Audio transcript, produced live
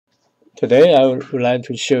Today I would like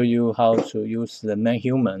to show you how to use the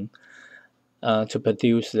makeHuman to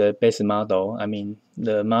produce the base model. I mean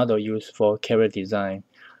the model used for character design,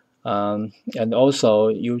 and also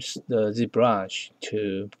use the Zbrush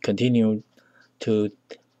to continue to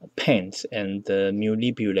paint and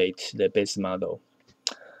manipulate the base model.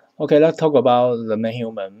 Okay, let's talk about the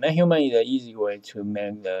makeHuman. makeHuman is an easy way to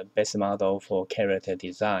make the base model for character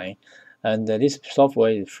design, and this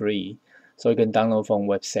software is free, so you can download from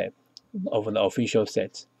website of the official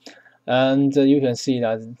set. And you can see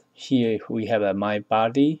that here we have a my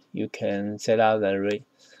body. You can set up the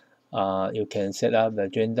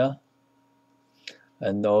gender,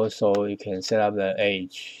 and also you can set up the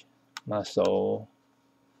age, muscle,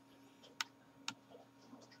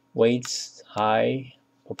 weight, height,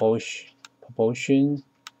 proportion,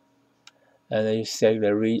 and then you set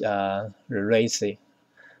the race,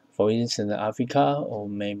 for instance Africa or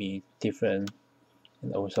maybe different.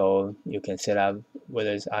 And also you can set up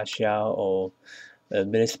whether it's Asia or a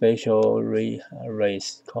very special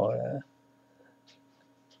race called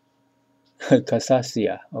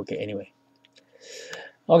Casasia. Okay, anyway.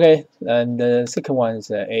 Okay, and the second one is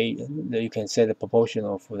you can set the proportion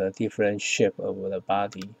of the different shape of the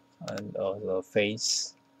body and also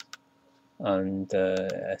face and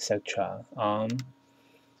etc. Arm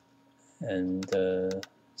and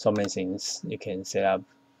so many things. You can set up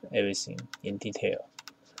everything in detail.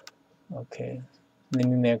 Okay, let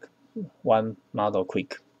me make one model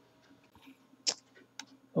quick.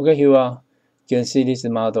 Okay, here you can see this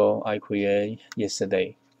model I created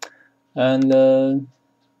yesterday, and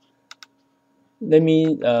let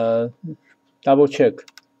me double check.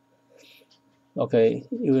 Okay,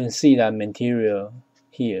 you can see that material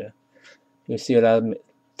here. You see a lot of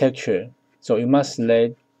texture, so you must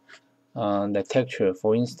select the texture.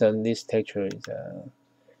 For instance, this texture is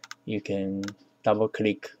you can double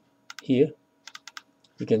click here.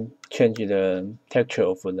 You can change the texture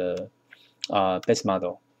of the base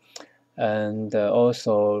model, and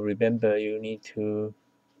also remember you need to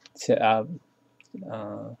set up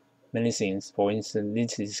many things. For instance,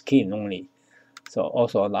 this is skin only, so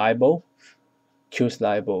also the eyeball, choose the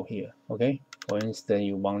eyeball here. Okay, for instance,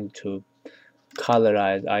 you want to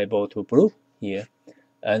colorize eyeball to blue here,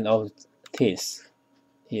 and also teeth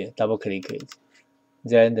here, double click it,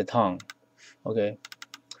 then the tongue. Okay,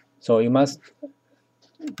 so you must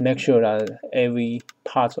make sure that every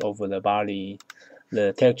part of the body,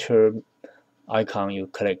 the texture icon you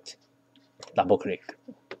click, double click.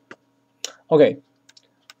 Okay,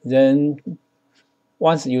 then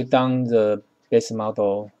once you done the base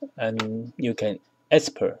model, and you can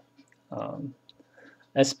export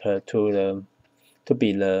to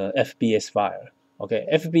be the FBS file. Okay,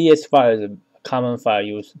 FBS file is a common file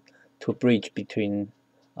used to bridge between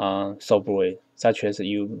software, such as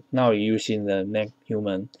now using the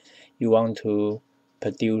makeHuman. You want to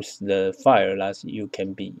produce the file that you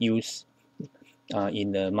can be used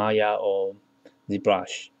in the Maya or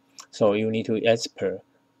Zbrush. So you need to export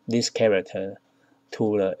this character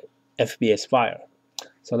to the FBS file.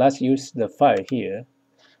 So let's use the file here.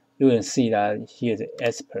 You can see that here is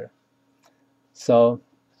export. So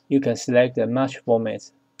you can select the match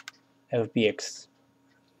format FBX.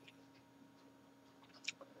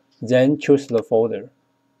 Then choose the folder.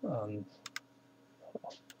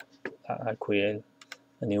 I create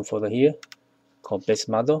a new folder here called base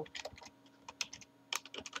model.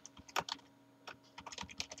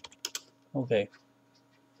 Okay.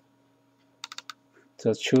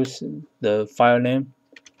 So choose the file name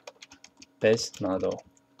base model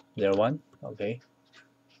 01. Okay.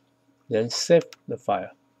 Then save the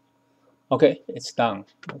file. Okay, it's done.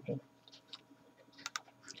 Okay.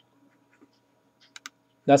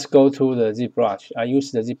 Let's go to the Zbrush. I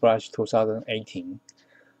use the Zbrush 2018,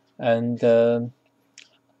 and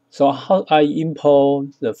so how I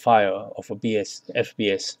import the file of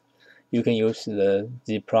FBS. You can use the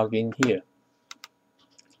Z plugin here,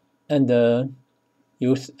 and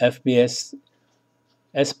use FBS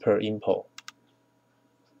export import.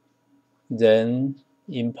 Then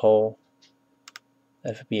import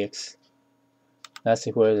FBX. That's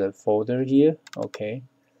where the folder here. Okay,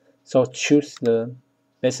 so choose the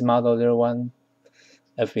base model 01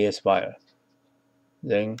 FBS file.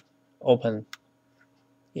 Then open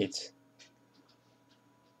it.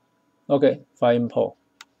 Okay, file import.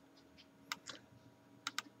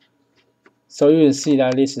 So you can see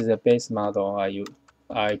that this is the base model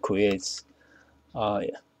I create.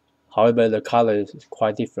 However, the color is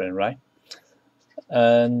quite different, right?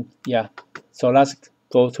 And yeah, so let's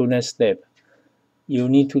go to next step. You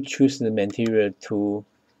need to choose the material to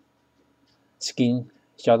skin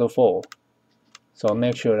shadow fall. So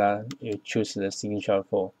make sure that you choose the screenshot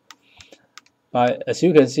 4. But as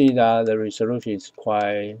you can see that the resolution is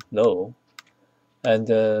quite low, and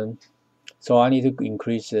so I need to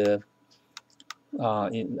increase the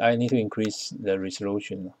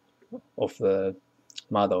resolution of the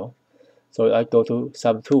model. So I go to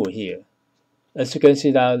subtool here. As you can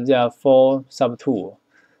see that there are 4 subtools.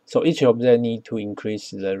 So each of them need to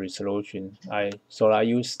increase the resolution. So I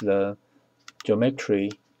use the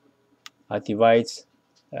geometry. I divide,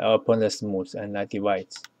 open the smooth, and I divide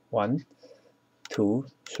 1, 2,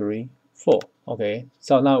 3, 4. Okay.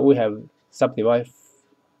 So now we have subdivide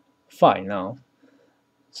 5 now.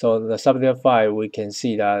 So the subdivide 5, we can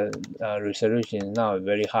see that resolution is now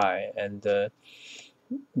very high, and the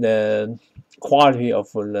quality of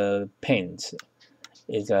the paint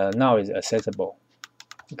is now is acceptable.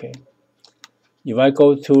 Okay. If I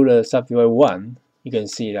go to the subdivide 1, you can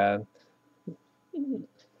see that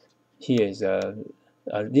here is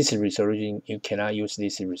this resolution. You cannot use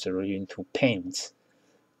this resolution to paint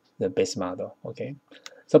the base model. Okay.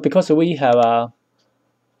 So because we have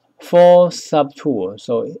 4 subtools,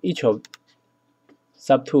 so each of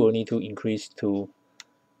subtool need to increase to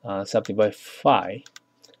subdivide 5.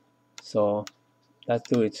 So let's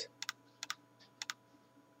do it.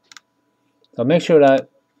 So make sure that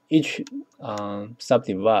each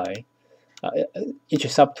subdivide, each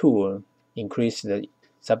subtool increase the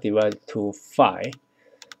subdivide to 5.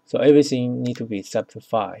 So everything need to be sub to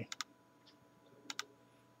 5.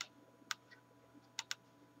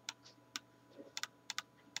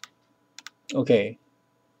 Okay.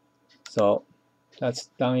 So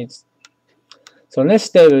that's done it. So next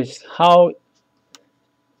step is how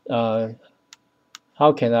can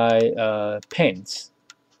I paint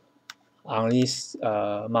on this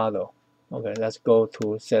model. Okay, let's go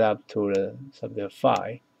to setup to the subject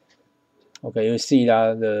 5. Okay, you see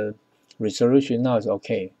that the resolution now is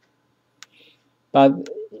okay. But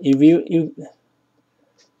if you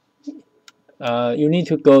need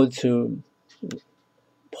to go to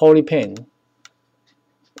polypen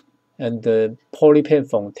and the polypen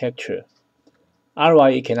from texture.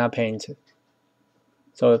 Otherwise, you cannot paint.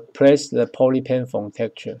 So press the polypen from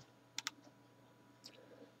texture.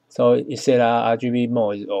 So it said RGB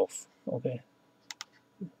mode is off. Okay,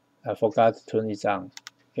 I forgot to turn it on.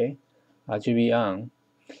 Okay, RGB on,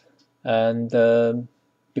 and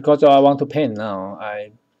because I want to paint now,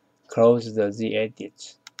 I close the Z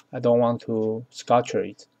edit. I don't want to sculpture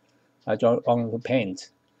it. I don't want to paint.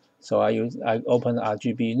 So I open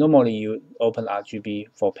RGB. Normally you open RGB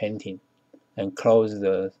for painting, and close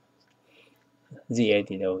the Z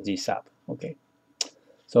edit or Z sub. Okay.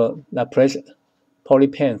 So I press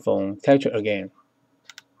polypen from texture again.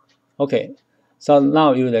 Okay. So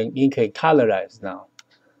now you can colorize now.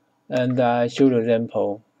 And I show you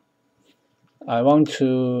example. I want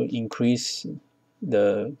to increase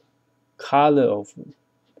the color of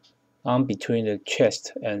between the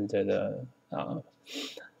chest and the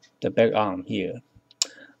back arm here.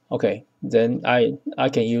 Okay, then I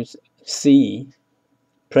can use C,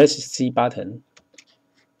 press C button,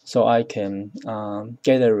 so I can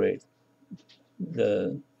generate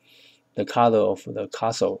the color of the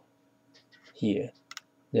castle here.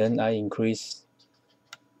 Then I increase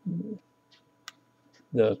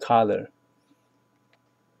the color.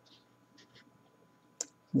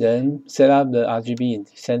 Then set up the RGB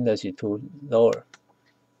intensity to lower.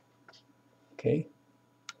 Okay.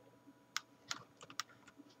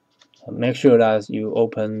 Make sure that you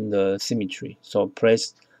open the symmetry. So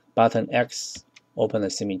press button X, open the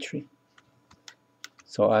symmetry.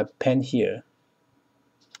 So I paint here.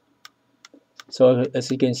 So as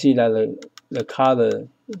you can see that the color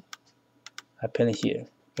I paint here.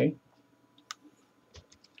 Okay.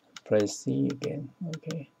 Press C again.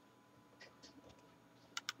 Okay.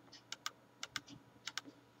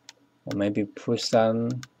 Or maybe put some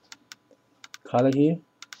color here.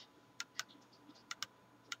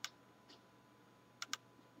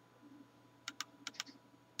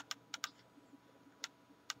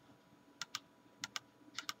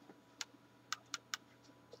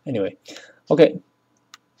 Anyway, okay.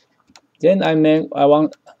 Then I make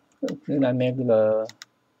the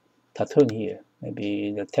cartoon here.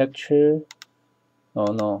 Maybe the texture. Oh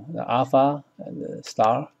no, the alpha and the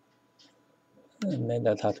star. And make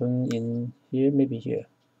the cartoon in here, maybe here.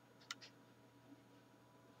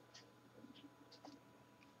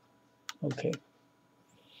 Okay.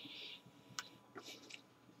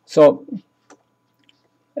 So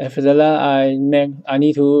after that, I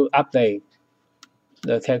need to update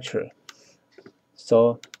the texture.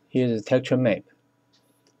 So here's the texture map.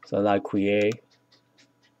 So I create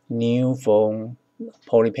new from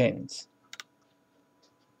polypens.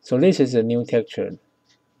 So this is a new texture.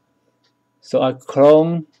 So I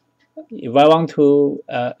clone. If I want to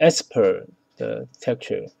export the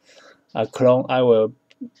texture, I will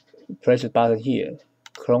press the button here,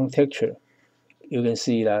 clone texture. You can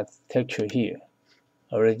see that texture here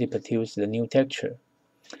already produced the new texture.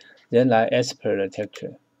 Then I export the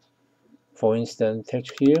texture. For instance,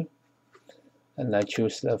 texture here, and I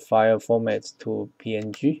choose the file format to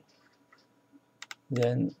PNG.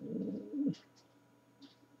 Then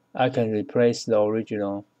I can replace the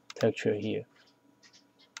original texture here.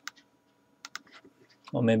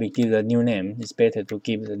 Or maybe give a new name. It's better to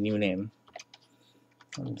give the new name.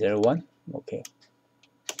 01. Okay.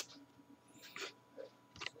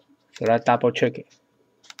 So let's double check it.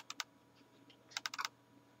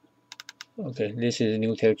 Okay, this is a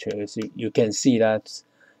new texture. So you can see that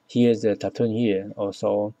here's the cartoon here.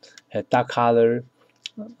 Also a dark color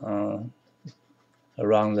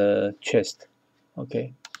around the chest.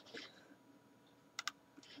 Okay.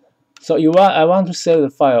 So I want to save the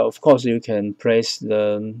file. Of course, you can press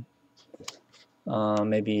the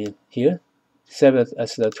maybe here, save it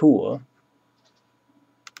as the tool.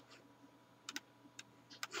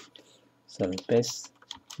 So paste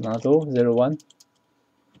Nado 01.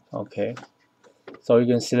 Okay. So you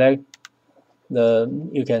can select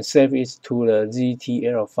you can save it to the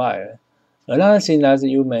ZTL file. Another thing that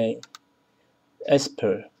you may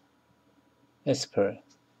export.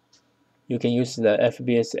 You can use the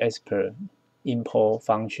FBS export import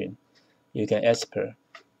function. You can export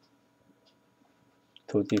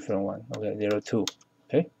to different one. Okay, 02.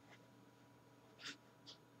 Okay.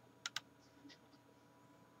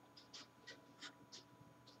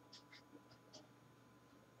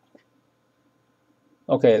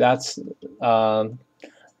 Okay, that's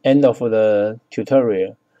end of the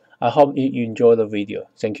tutorial. I hope you enjoy the video.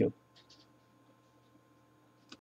 Thank you.